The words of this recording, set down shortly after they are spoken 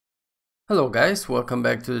Hello guys, welcome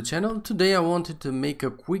back to the channel. Today I wanted to make a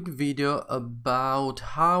quick video about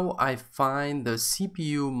how I find the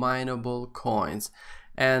CPU mineable coins.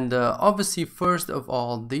 And obviously, first of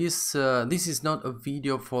all, this is not a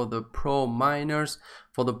video for the pro miners,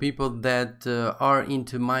 for the people that are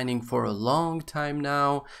into mining for a long time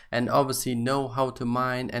now and obviously know how to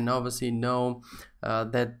mine, and obviously know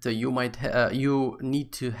that you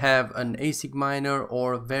need to have an ASIC miner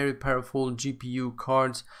or very powerful GPU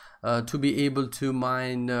cards to be able to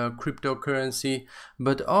mine cryptocurrency.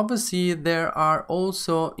 But obviously there are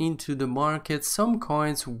also into the market some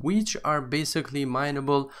coins which are basically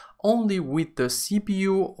mineable only with the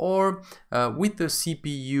CPU or with the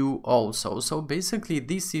CPU also. So basically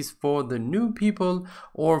this is for the new people,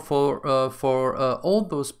 or for all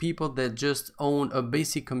those people that just own a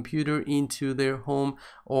basic computer into their home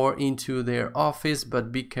or into their office.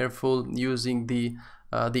 But be careful using the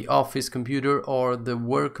office computer or the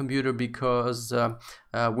work computer, because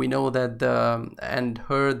we know that and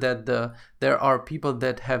heard that there are people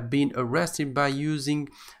that have been arrested by using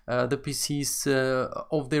the PCs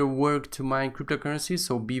of their work to mine cryptocurrency.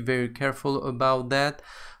 So be very careful about that.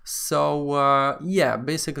 So yeah,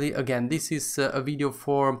 basically again, this is a video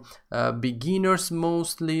for beginners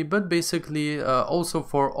mostly, but basically also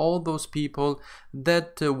for all those people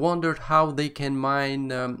that wondered how they can mine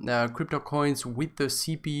crypto coins with the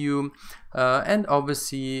CPU, and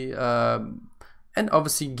obviously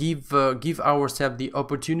give ourselves the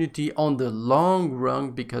opportunity on the long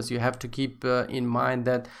run, because you have to keep in mind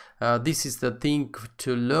that this is the thing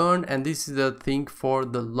to learn, and this is the thing for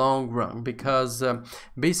the long run, because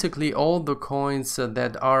basically all the coins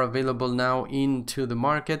that are available now into the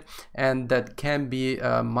market and that can be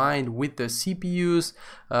mined with the CPUs,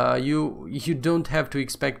 you don't have to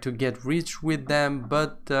expect to get rich with them,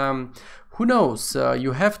 but who knows?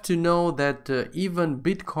 You have to know that even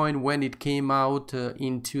Bitcoin, when it came out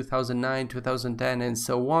in 2009, 2010 and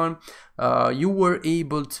so on, you were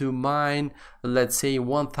able to mine, let's say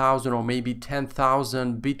 1,000 or maybe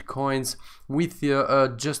 10,000 Bitcoins with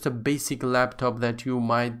just a basic laptop that you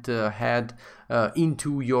might had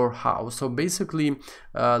into your house. So basically,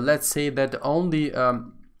 let's say that only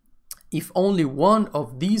if only one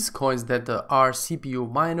of these coins that are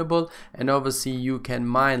CPU mineable, and obviously you can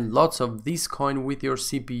mine lots of this coin with your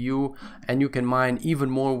CPU, and you can mine even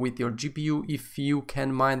more with your GPU if you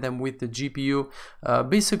can mine them with the GPU.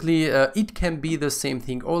 Basically it can be the same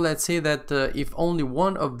thing. Or let's say that if only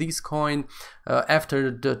one of these coin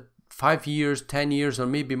after the 5 years, 10 years, or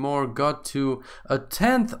maybe more, got to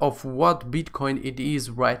 1/10 of what Bitcoin it is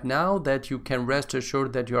right now, that you can rest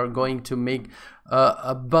assured that you are going to make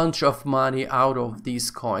a bunch of money out of these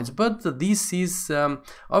coins. But this is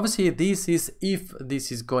obviously, this is if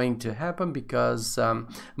this is going to happen, because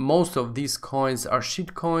most of these coins are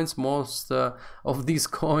shit coins. Most of these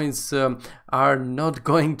coins are not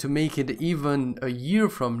going to make it even a year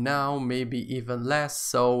from now, maybe even less.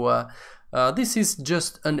 So this is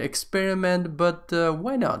just an experiment, but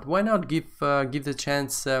why not? Why not give the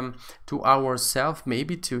chance to ourselves,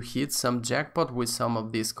 maybe to hit some jackpot with some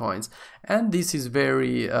of these coins? And this is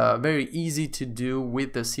very very easy to do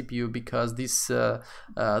with the CPU, because these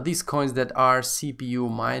coins that are CPU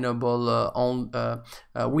mineable,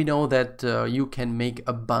 we know that you can make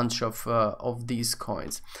a bunch of these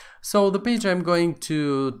coins. So the page I'm going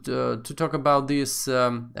to talk about this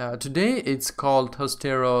today, it's called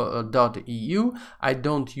hostero.eu. I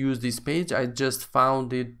don't use this page. I just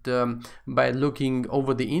found it by looking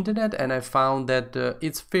over the internet, and I found that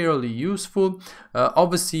it's fairly useful.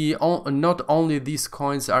 Obviously, not only these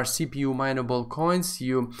coins are CPU mineable coins.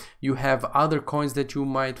 You have other coins that you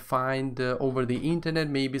might find over the internet,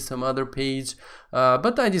 maybe some other page.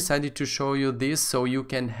 But I decided to show you this so you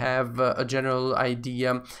can have a general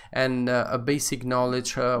idea and a basic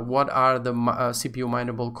knowledge what are the CPU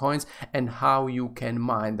mineable coins and how you can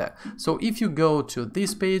mine that. So if you go to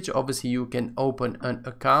this page, obviously you can open an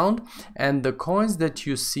account, and the coins that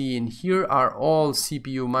you see in here are all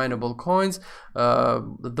CPU mineable coins.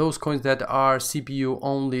 Those coins that are CPU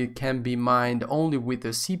only can be mined only with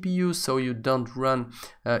the CPU, so you don't run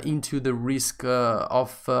into the risk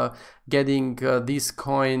of getting this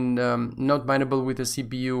coin not mineable with a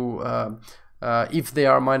CPU if they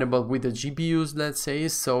are mineable with the GPUs, let's say.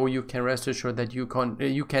 So you can rest assured that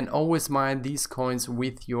you can always mine these coins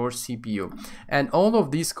with your CPU. And all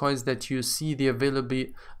of these coins that you see the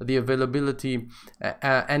availability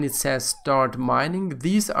and it says start mining,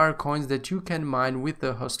 these are coins that you can mine with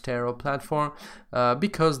the Hostero platform,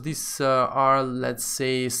 because these are, let's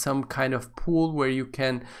say, some kind of pool where you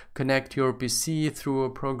can connect your PC through a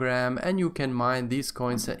program and you can mine these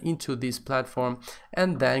coins into this platform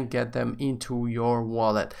and then get them into your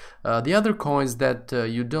wallet. The other coins that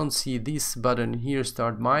you don't see this button here,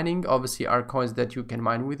 start mining, obviously are coins that you can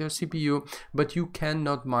mine with your CPU, but you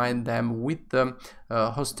cannot mine them with the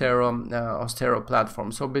Hostero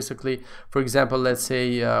platform. So basically, for example, let's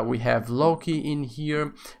say we have Loki in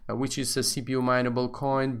here, which is a CPU mineable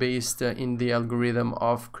coin based in the algorithm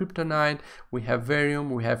of Kryptonite. We have Ethereum,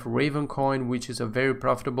 we have Raven coin, which is a very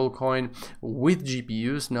profitable coin with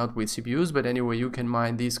GPUs, not with CPUs, but anyway, you can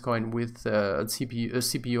mine this coin with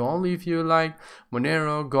CPU only if you like.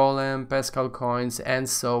 Monero, Golem, Pascal coins, and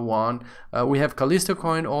so on. We have Callisto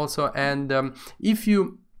coin also, and if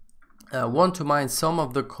you want to mine some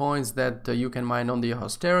of the coins that you can mine on the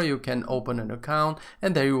Hostero, you can open an account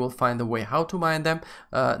and there you will find the way how to mine them.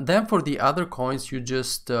 Then for the other coins, you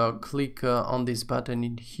just click on this button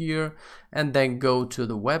in here and then go to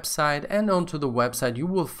the website, and onto the website you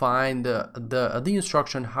will find the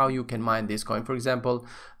instruction how you can mine this coin. For example,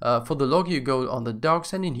 for the log, you go on the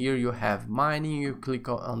docs and in here you have mining, you click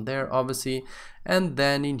on there obviously, and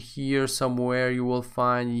then in here somewhere you will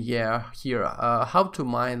find how to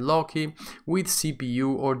mine Loki with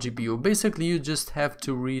CPU or GPU. Basically you just have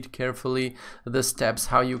to read carefully the steps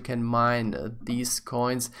how you can mine these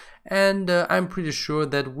coins, and I'm pretty sure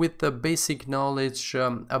that with the basic knowledge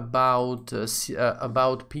about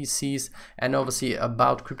PCs and obviously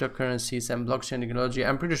about cryptocurrencies and blockchain technology,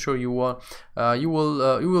 I'm pretty sure you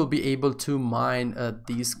will be able to mine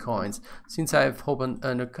these coins. Since I've opened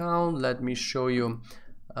an account, let me show you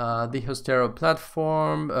the Hostero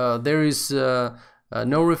platform. There is no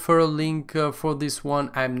referral link for this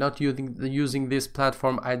one. I'm not using this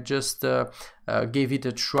platform. I just gave it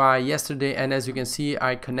a try yesterday, and as you can see,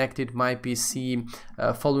 I connected my PC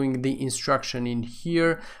following the instruction in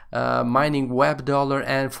here, mining web dollar,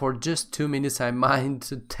 and for just 2 minutes I mined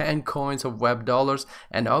 10 coins of web dollars.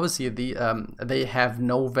 And obviously they have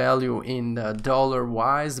no value in dollar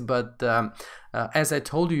wise, but as I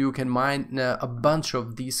told you, you can mine a bunch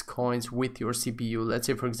of these coins with your CPU. Let's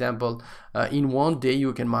say, for example, in one day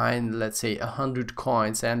you can mine, let's say, 100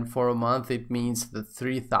 coins, and for a month it means the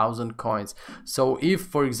 3,000 coins. So if,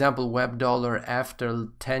 for example, web dollar after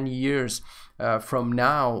 10 years from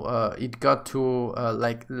now it got to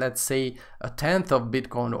like, let's say, 1/10 of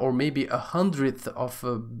Bitcoin, or maybe 100th of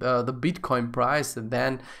the Bitcoin price,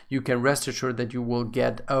 then you can rest assured that you will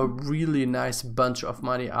get a really nice bunch of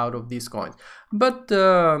money out of these coins. But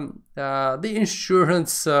the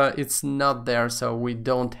insurance, it's not there, so we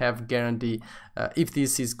don't have guarantee if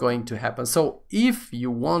this is going to happen. So if you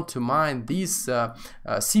want to mine these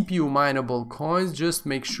CPU mineable coins, just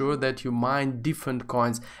make sure that you mine different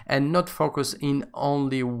coins and not focus in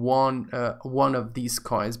only one of these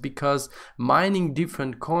coins, because mining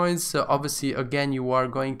different coins, obviously again you are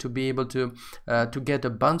going to be able to get a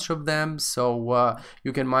bunch of them. So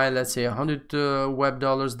you can mine, let's say, 100 web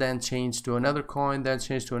dollars, then change to another coin, then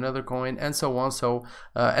change to another coin, and so on. So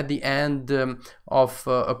at the end of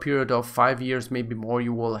a period of 5 years, maybe more,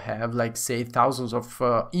 you will have, like, say, thousands of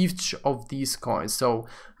each of these coins. So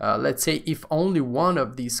let's say if only one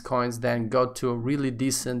of these coins then got to a really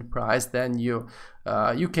decent price, then you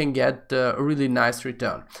can get a really nice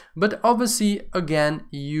return. But obviously, again,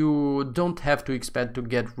 you don't have to expect to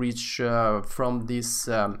get rich from this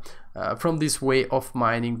way of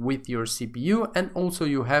mining with your CPU. And also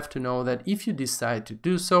you have to know that if you decide to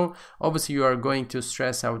do so, obviously you are going to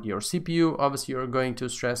stress out your CPU, obviously you are going to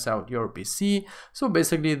stress out your PC. So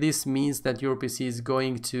basically this means that your PC is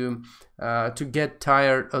going to get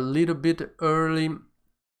tired a little bit early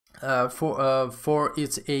for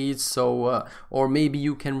its age. So or maybe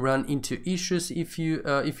you can run into issues if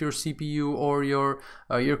your CPU or your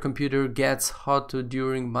computer gets hot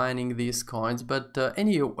during mining these coins. But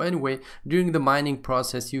anyway, during the mining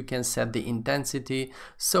process you can set the intensity,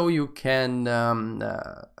 so you can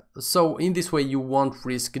so in this way you won't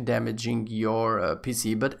risk damaging your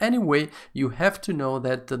PC. But anyway, you have to know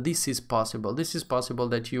that this is possible. This is possible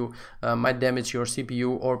that you might damage your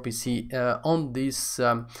CPU or PC on this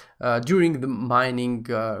during the mining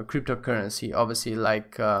cryptocurrency. Obviously,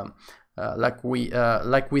 like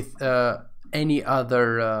with any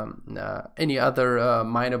other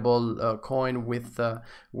mineable coin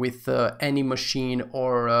with any machine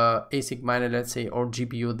or ASIC miner, let's say, or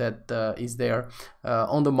GPU that is there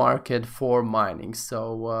on the market for mining.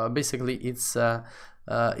 So basically it's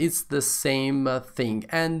the same thing.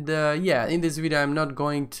 And yeah, in this video I'm not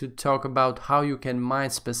going to talk about how you can mine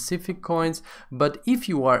specific coins, but if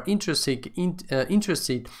you are interested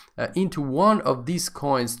into one of these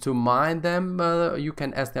coins to mine them, you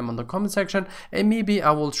can ask them on the comment section, and maybe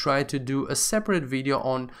I will try to do a separate video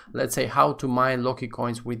on, let's say, how to mine Loki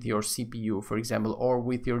coins with your CPU, for example, or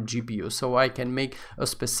with your GPU. So I can make a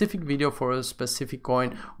specific video for a specific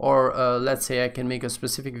coin, or let's say I can make a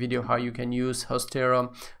specific video how you can use Hostera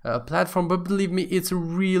platform. But believe me, it's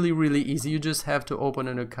really easy. You just have to open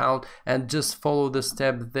an account and just follow the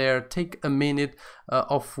step there. Take a minute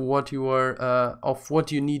of what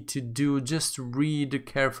you need to do. Just read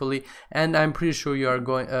carefully, and I'm pretty sure you are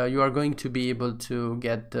going to be able to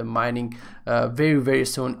get mining very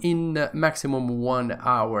soon, in maximum 1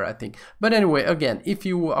 hour, I think. But anyway, again, if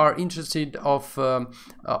you are interested of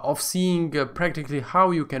seeing practically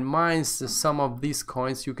how you can mine some of these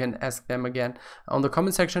coins, you can ask them again on the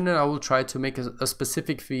comment section, and I will try to make a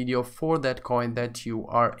specific video for that coin that you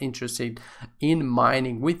are interested in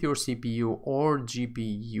mining with your CPU or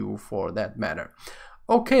GPU for that matter.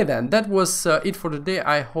 Okay, then, that was it for today.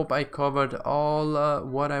 I hope I covered all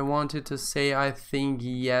what I wanted to say. I think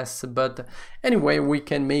yes, but anyway, we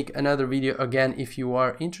can make another video again if you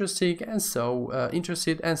are interested, and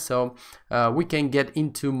so we can get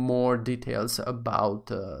into more details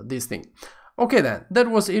about this thing. Okay, then, that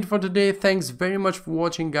was it for today. Thanks very much for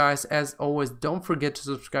watching, guys. As always, don't forget to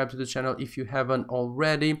subscribe to the channel if you haven't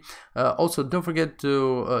already. Also, don't forget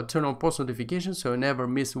to turn on post notifications so you never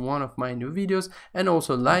miss one of my new videos, and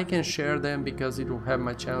also like and share them because it will help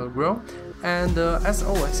my channel grow. And as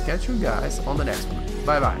always, catch you guys on the next one.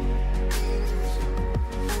 Bye bye.